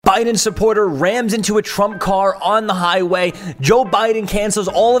Biden supporter rams into a Trump car on the highway. Joe Biden cancels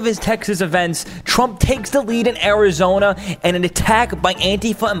all of his Texas events. Trump takes the lead in Arizona, and an attack by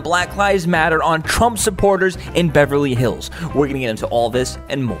Antifa and Black Lives Matter on Trump supporters in Beverly Hills. We're going to get into all this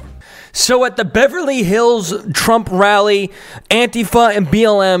and more. So at the Beverly Hills Trump rally, Antifa and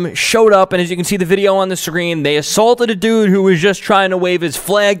BLM showed up, and as you can see the video on the screen, they assaulted a dude who was just trying to wave his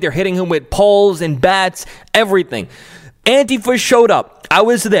flag. They're hitting him with poles and bats, everything. Antifa showed up. I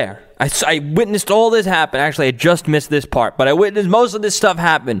was there. I witnessed all this happen. Actually, I just missed this part, but I witnessed most of this stuff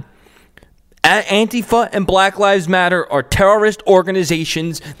happen. Antifa and Black Lives Matter are terrorist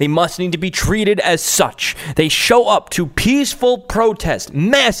organizations. They must need to be treated as such. They show up to peaceful protest,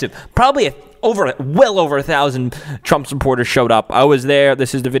 massive, probably well over 1,000 Trump supporters showed up. I was there.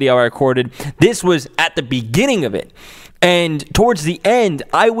 This is the video I recorded. This was at the beginning of it. And towards the end,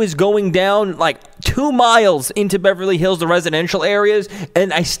 I was going down like 2 miles into Beverly Hills, the residential areas,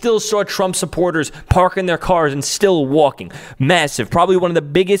 and I still saw Trump supporters parking their cars and still walking. Massive. Probably one of the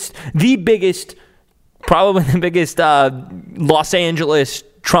biggest Los Angeles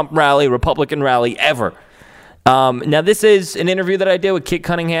Trump rally, Republican rally ever. Now, this is an interview that I did with Kit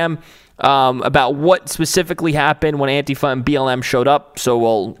Cunningham about what specifically happened when Antifa and BLM showed up, so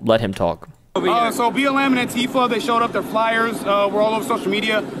we'll let him talk. So BLM and Antifa, they showed up, their flyers were all over social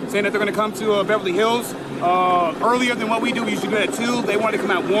media saying that they're going to come to Beverly Hills earlier than what we do. We usually do it at 2. They wanted to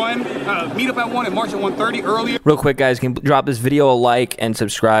come at 1, meet up at 1 and march at 1:30 earlier. Real quick, guys, can you drop this video a like and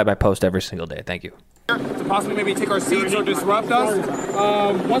subscribe? I post every single day. Thank you. To possibly maybe take our seats or disrupt us.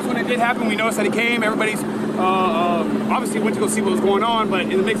 Once when it did happen, we noticed that it came. Everybody's obviously went to go see what was going on, but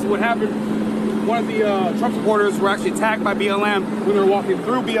in the mix of what happened, one of the Trump supporters were actually attacked by BLM when they were walking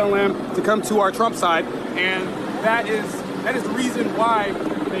through BLM to come to our Trump side, and that is the reason why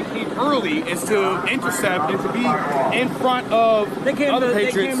they came early, is to intercept and to be in front of other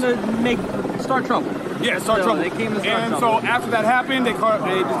patriots. They came to start trouble. Yeah, start trouble. They came to start and trouble. so after that happened, they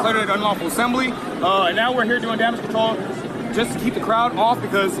declared it unlawful assembly, and now we're here doing damage control just to keep the crowd off,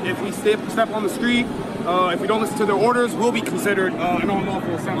 because if we step on the street, if we don't listen to their orders, we'll be considered an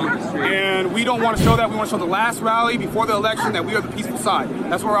unlawful assembly. And we don't want to show that. We want to show the last rally before the election that we are the peaceful side.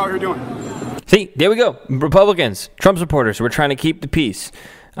 That's what we're out here doing. See, there we go. Republicans, Trump supporters, we're trying to keep the peace.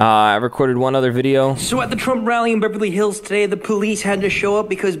 I recorded one other video. So at the Trump rally in Beverly Hills today, the police had to show up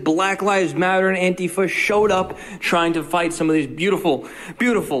because Black Lives Matter and Antifa showed up trying to fight some of these beautiful,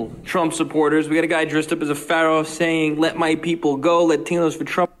 beautiful Trump supporters. We got a guy dressed up as a pharaoh saying, "Let my people go, Latinos for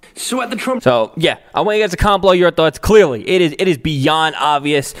Trump." So at the Trump... So, yeah, I want you guys to comment below your thoughts. Clearly, it is beyond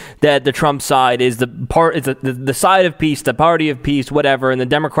obvious that the Trump side is the side of peace, the party of peace, whatever, and the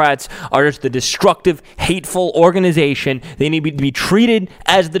Democrats are just the destructive, hateful organization. They need to be treated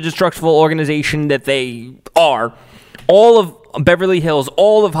as the destructive organization that they are. All of Beverly Hills,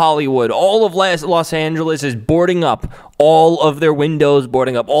 all of Hollywood, all of Los Angeles is boarding up all of their windows,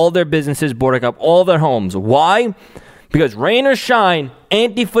 boarding up all their businesses, boarding up all their homes. Why? Because rain or shine,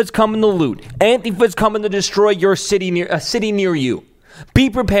 Antifa's coming to loot. Antifa's coming to destroy your city, a city near you. Be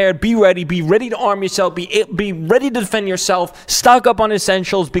prepared, be ready to arm yourself, be ready to defend yourself, stock up on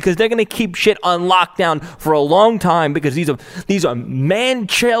essentials, because they're going to keep shit on lockdown for a long time, because these are man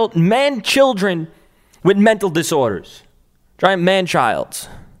children with mental disorders. Giant man-childs.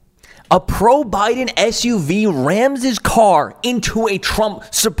 A pro-Biden SUV rams his car into a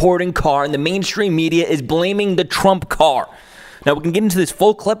Trump-supporting car, and the mainstream media is blaming the Trump car. Now, we can get into this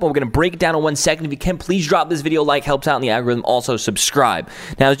full clip, and we're going to break it down in 1 second. If you can, please drop this video a like, helps out in the algorithm. Also, subscribe.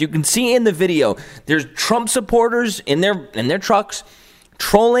 Now, as you can see in the video, there's Trump supporters in their trucks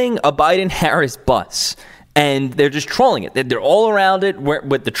trolling a Biden-Harris bus. And they're just trolling it. They're all around it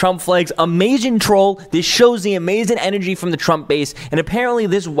with the Trump flags. Amazing troll. This shows the amazing energy from the Trump base. And apparently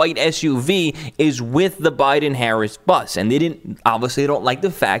this white SUV is with the Biden-Harris bus. And they don't like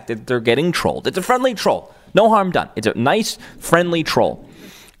the fact that they're getting trolled. It's a friendly troll. No harm done. It's a nice, friendly troll.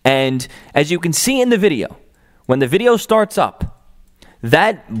 And as you can see in the video, when the video starts up,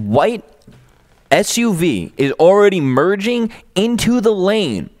 that white SUV is already merging into the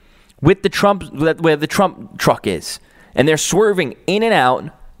lane with the Trump, where the Trump truck is. And they're swerving in and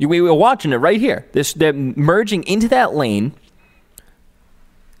out. We were watching it right here. They're merging into that lane.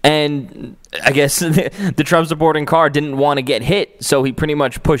 And I guess the Trump supporting car didn't want to get hit, so he pretty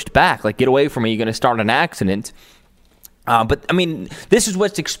much pushed back, like, get away from me, you're going to start an accident. But, I mean, this is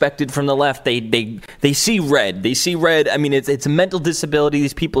what's expected from the left. They see red. They see red. I mean, it's a mental disability.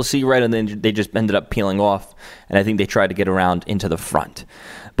 These people see red, and then they just ended up peeling off. And I think they tried to get around into the front.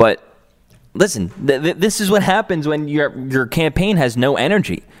 But listen, this is what happens when your campaign has no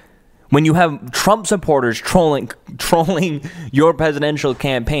energy. when you have Trump supporters trolling your presidential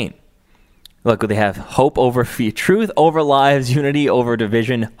campaign. Look, they have hope over fear, truth over lies, unity over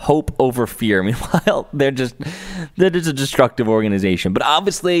division, hope over fear. Meanwhile, they're just a destructive organization. But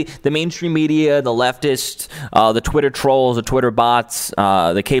obviously, the mainstream media, the leftists, the Twitter trolls, the Twitter bots,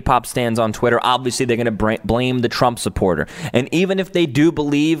 the K-pop stands on Twitter, obviously they're going to blame the Trump supporter. And even if they do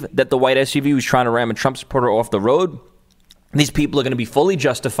believe that the white SUV was trying to ram a Trump supporter off the road, these people are going to be fully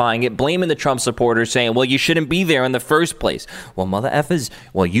justifying it, blaming the Trump supporters, saying, well, you shouldn't be there in the first place. Well, mother effers,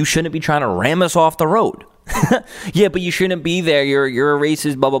 well, you shouldn't be trying to ram us off the road. Yeah, but you shouldn't be there. You're a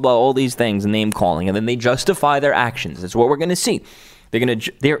racist, blah, blah, blah, all these things, and name calling. And then they justify their actions. That's what we're going to see.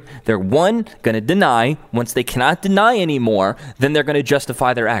 They're one, going to deny. Once they cannot deny anymore, then they're going to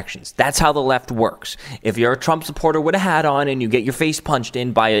justify their actions. That's how the left works. If you're a Trump supporter with a hat on and you get your face punched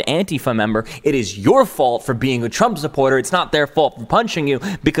in by an Antifa member, it is your fault for being a Trump supporter. It's not their fault for punching you,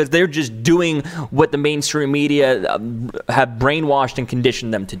 because they're just doing what the mainstream media have brainwashed and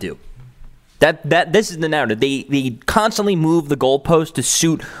conditioned them to do. This is the narrative. They constantly move the goalpost to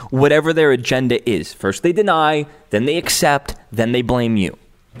suit whatever their agenda is. First they deny, then they accept, then they blame you.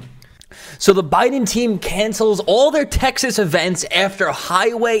 So the Biden team cancels all their Texas events after a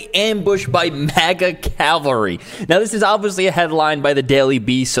highway ambush by MAGA cavalry. Now, this is obviously a headline by the Daily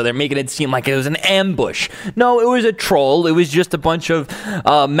Beast, so they're making it seem like it was an ambush. No, it was a troll. It was just a bunch of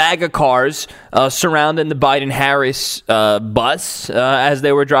MAGA cars surrounding the Biden-Harris bus as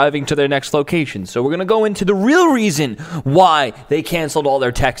they were driving to their next location. So we're going to go into the real reason why they canceled all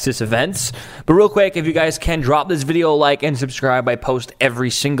their Texas events. But real quick, if you guys can, drop this video a like and subscribe. I post every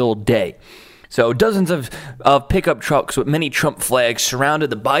single day. So dozens of pickup trucks with many Trump flags surrounded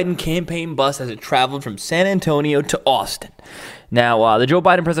the Biden campaign bus as it traveled from San Antonio to Austin. Now, the Joe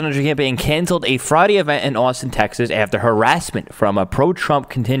Biden presidential campaign canceled a Friday event in Austin, Texas after harassment from a pro-Trump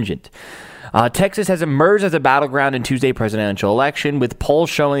contingent. Texas has emerged as a battleground in Tuesday's presidential election, with polls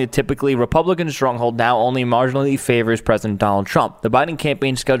showing a typically Republican stronghold now only marginally favors President Donald Trump. The Biden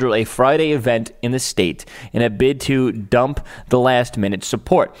campaign scheduled a Friday event in the state in a bid to dump the last-minute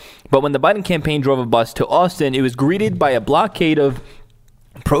support. But when the Biden campaign drove a bus to Austin, it was greeted by a blockade of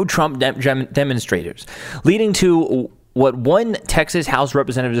pro-Trump demonstrators, leading to what one Texas House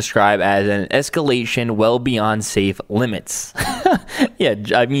representative described as an escalation well beyond safe limits. Yeah,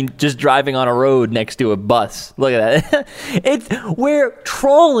 I mean, just driving on a road next to a bus. Look at that. We're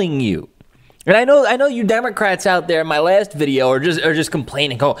trolling you. And I know you Democrats out there in my last video are just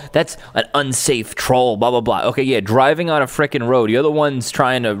complaining, oh, that's an unsafe troll, blah, blah, blah. Okay, yeah, driving on a frickin' road. You're the ones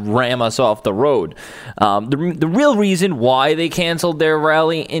trying to ram us off the road. The real reason why they canceled their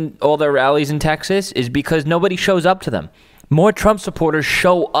all their rallies in Texas is because nobody shows up to them. More Trump supporters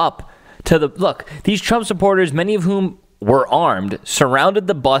show up to look, these Trump supporters, many of whom were armed, surrounded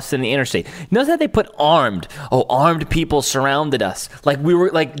the bus in the interstate. Notice that they put armed. Oh, armed people surrounded us.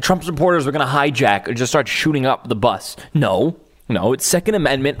 Like Trump supporters were going to hijack or just start shooting up the bus. No, it's Second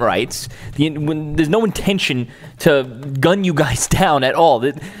Amendment rights. There's no intention to gun you guys down at all.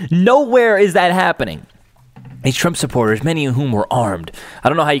 Nowhere is that happening. These Trump supporters, many of whom were armed. I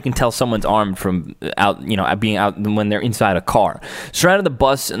don't know how you can tell someone's armed from being out when they're inside a car. Surrounded the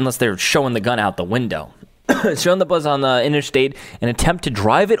bus unless they're showing the gun out the window. Showing the bus on the interstate, an attempt to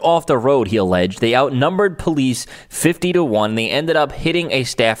drive it off the road, he alleged. They outnumbered police 50-1. They ended up hitting a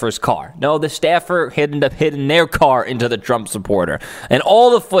staffer's car. No, the staffer ended up hitting their car into the Trump supporter. And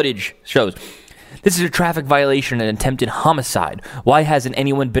all the footage shows. This is a traffic violation and attempted homicide. Why hasn't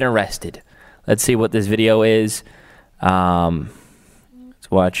anyone been arrested? Let's see what this video is. Let's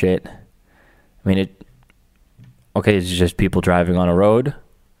watch it. Okay, it's just people driving on a road.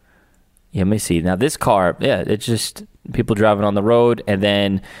 Yeah, let me see. Now, this car, it's just people driving on the road, and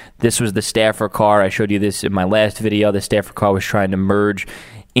then this was the staffer car. I showed you this in my last video. The staffer car was trying to merge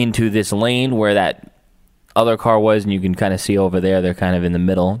into this lane where that other car was, and you can kind of see over there. They're kind of in the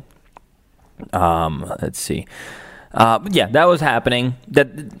middle. Let's see. That was happening.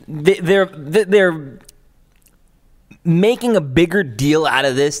 That they're making a bigger deal out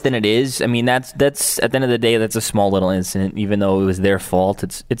of this than it is. I mean, that's at the end of the day, that's a small little incident. Even though it was their fault,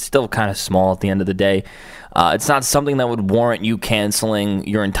 it's still kind of small at the end of the day. It's not something that would warrant you canceling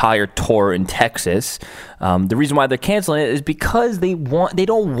your entire tour in Texas. The reason why they're canceling it is because they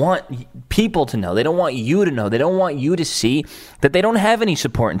don't want people to know. They don't want you to know. They don't want you to see that they don't have any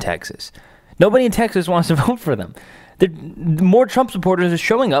support in Texas. Nobody in Texas wants to vote for them. More Trump supporters are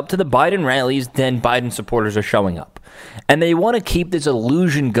showing up to the Biden rallies than Biden supporters are showing up. And they want to keep this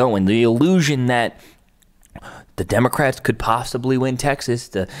illusion going, the illusion that the Democrats could possibly win Texas.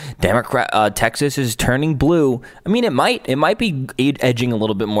 Texas is turning blue. I mean, it might be edging a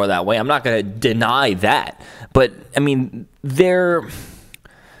little bit more that way. I'm not going to deny that. But, I mean, the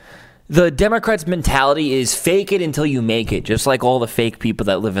Democrats' mentality is fake it until you make it, just like all the fake people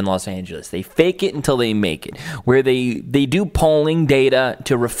that live in Los Angeles. They fake it until they make it, where they do polling data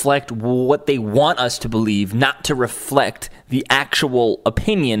to reflect what they want us to believe, not to reflect the actual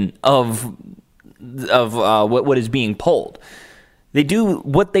opinion of what is being polled. They do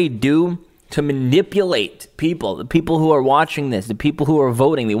what they do to manipulate people, the people who are watching this, the people who are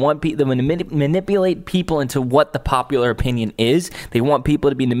voting. They want to manipulate people into what the popular opinion is. They want people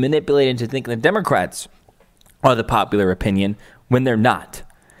to be manipulated into thinking the Democrats are the popular opinion when they're not.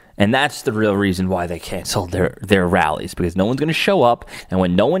 And that's the real reason why they canceled their rallies, because no one's going to show up. And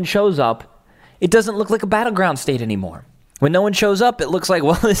when no one shows up, it doesn't look like a battleground state anymore. When no one shows up, it looks like,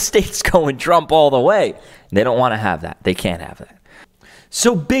 well, this state's going Trump all the way. They don't want to have that. They can't have that.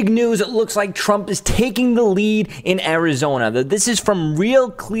 So big news, it looks like Trump is taking the lead in Arizona. This is from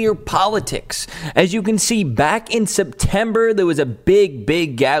Real Clear Politics. As you can see, back in September, there was a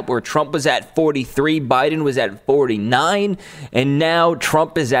big gap where Trump was at 43, Biden was at 49, and now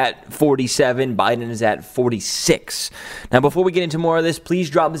Trump is at 47, Biden is at 46. Now, before we get into more of this, please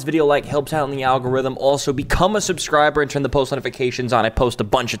drop this video a like, helps out in the algorithm. Also, become a subscriber and turn the post notifications on. I post a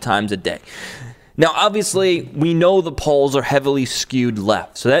bunch of times a day. Now, obviously, we know the polls are heavily skewed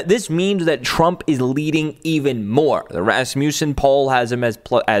left, so this means that Trump is leading even more. The Rasmussen poll has him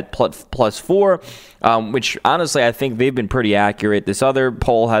at plus 4, which honestly I think they've been pretty accurate. This other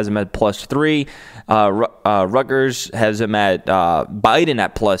poll has him at plus 3. Rutgers has him at Biden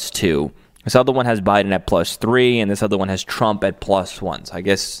at plus 2. This other one has Biden at plus 3, and this other one has Trump at plus 1. So I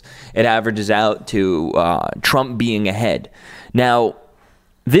guess it averages out to Trump being ahead. Now,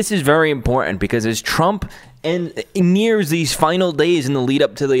 this is very important because as Trump nears these final days in the lead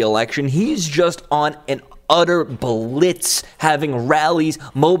up to the election, he's just on an utter blitz, having rallies,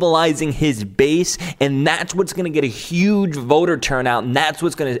 mobilizing his base, and that's what's going to get a huge voter turnout, and that's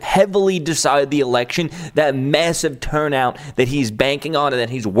what's going to heavily decide the election, that massive turnout that he's banking on and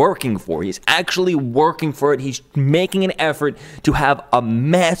that he's working for. He's actually working for it. He's making an effort to have a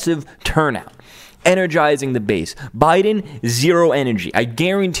massive turnout, energizing the base. Biden, zero energy. I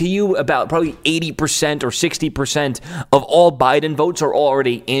guarantee you about probably 80% or 60% of all Biden votes are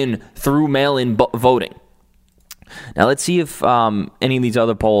already in through mail-in voting. Now, let's see if any of these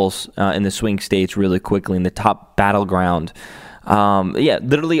other polls in the swing states really quickly in the top battleground.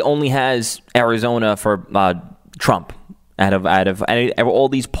 Literally only has Arizona for Trump. Out of all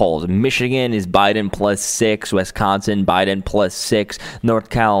these polls, Michigan is Biden plus 6, Wisconsin, Biden plus 6,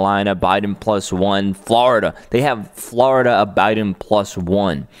 North Carolina, Biden plus 1, Florida, they have Florida a Biden plus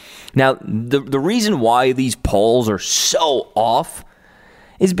 1. Now, the reason why these polls are so off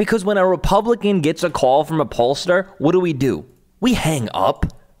is because when a Republican gets a call from a pollster, what do? We hang up.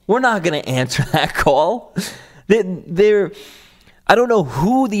 We're not going to answer that call. I don't know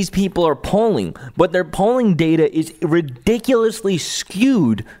who these people are polling, but their polling data is ridiculously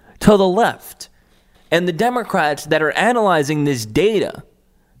skewed to the left. And the Democrats that are analyzing this data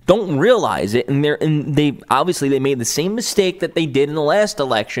don't realize it, and they obviously made the same mistake that they did in the last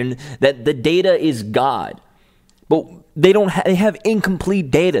election, that the data is God. But they have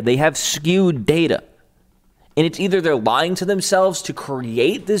incomplete data. They have skewed data. And it's either they're lying to themselves to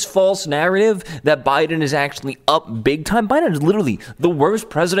create this false narrative that Biden is actually up big time. Biden is literally the worst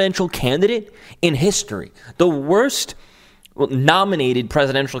presidential candidate in history. The worst nominated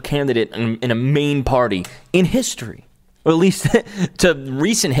presidential candidate in a main party in history. Or at least to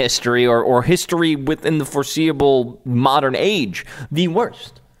recent history or history within the foreseeable modern age. The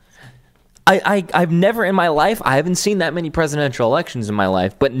worst. I've never in my life, I haven't seen that many presidential elections in my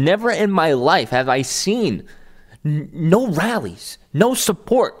life, but never in my life have I seen no rallies, no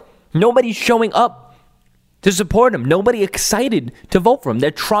support, nobody showing up to support him, nobody excited to vote for him.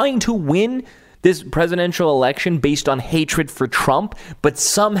 They're trying to win this presidential election based on hatred for Trump, but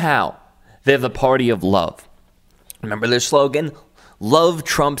somehow they're the party of love. Remember their slogan? Love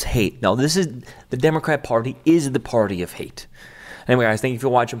trumps hate. No, the Democrat Party is the party of hate. Anyway, guys, thank you for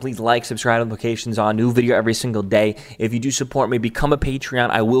watching. Please like, subscribe, notifications on. New video every single day. If you do support me, become a Patreon.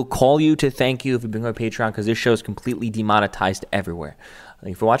 I will call you to thank you if you become a Patreon because this show is completely demonetized everywhere.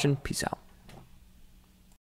 Thank you for watching. Peace out.